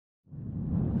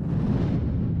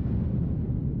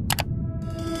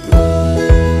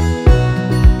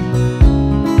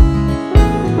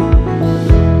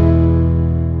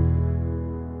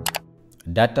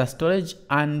data storage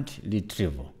and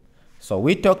retrieval. So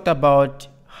we talked about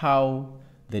how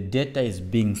the data is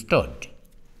being stored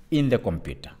in the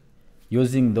computer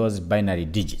using those binary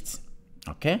digits.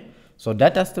 Okay, so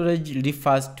data storage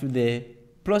refers to the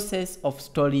process of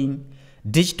storing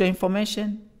digital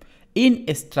information in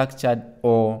a structured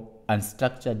or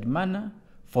unstructured manner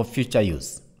for future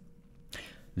use.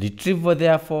 Retrieval,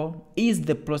 therefore, is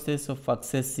the process of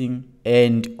accessing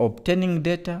and obtaining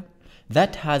data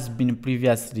that has been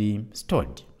previously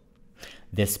stored.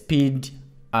 The speed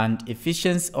and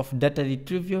efficiency of data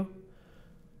retrieval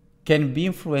can be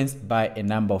influenced by a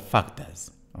number of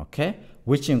factors, okay,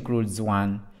 which includes: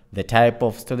 1, the type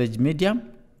of storage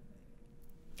medium,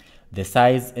 the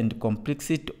size and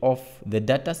complexity of the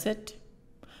data set,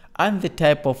 and the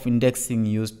type of indexing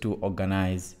used to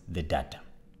organize the data.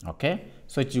 Okay,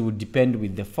 so it would depend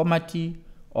with the format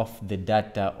of the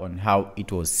data on how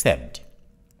it was saved.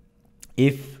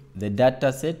 If the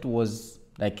data set was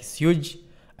like huge,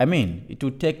 it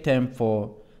would take time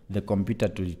for the computer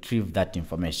to retrieve that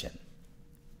information.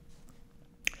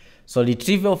 So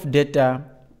retrieval of data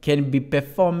can be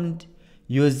performed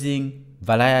using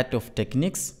variety of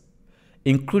techniques,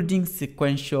 including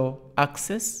sequential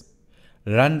access,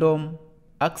 random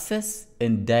access,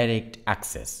 and direct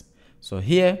access. So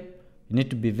here you need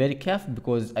to be very careful,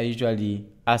 because I usually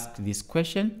ask this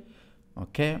question.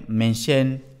 Okay,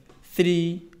 mention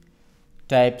 3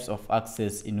 types of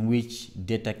access in which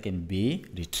data can be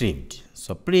retrieved.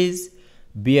 So please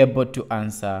be able to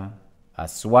answer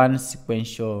as 1,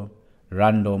 sequential,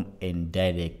 random, and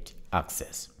direct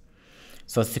access.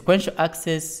 So sequential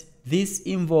access, this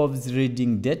involves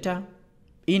reading data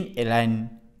in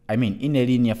a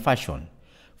linear fashion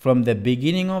from the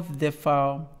beginning of the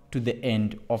file to the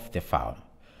end of the file,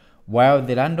 while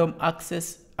the random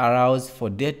access allows for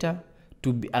data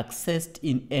to be accessed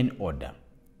in n order.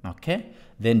 Okay,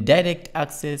 then direct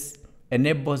access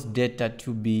enables data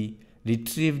to be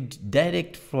retrieved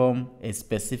direct from a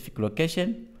specific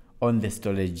location on the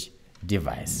storage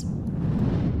device.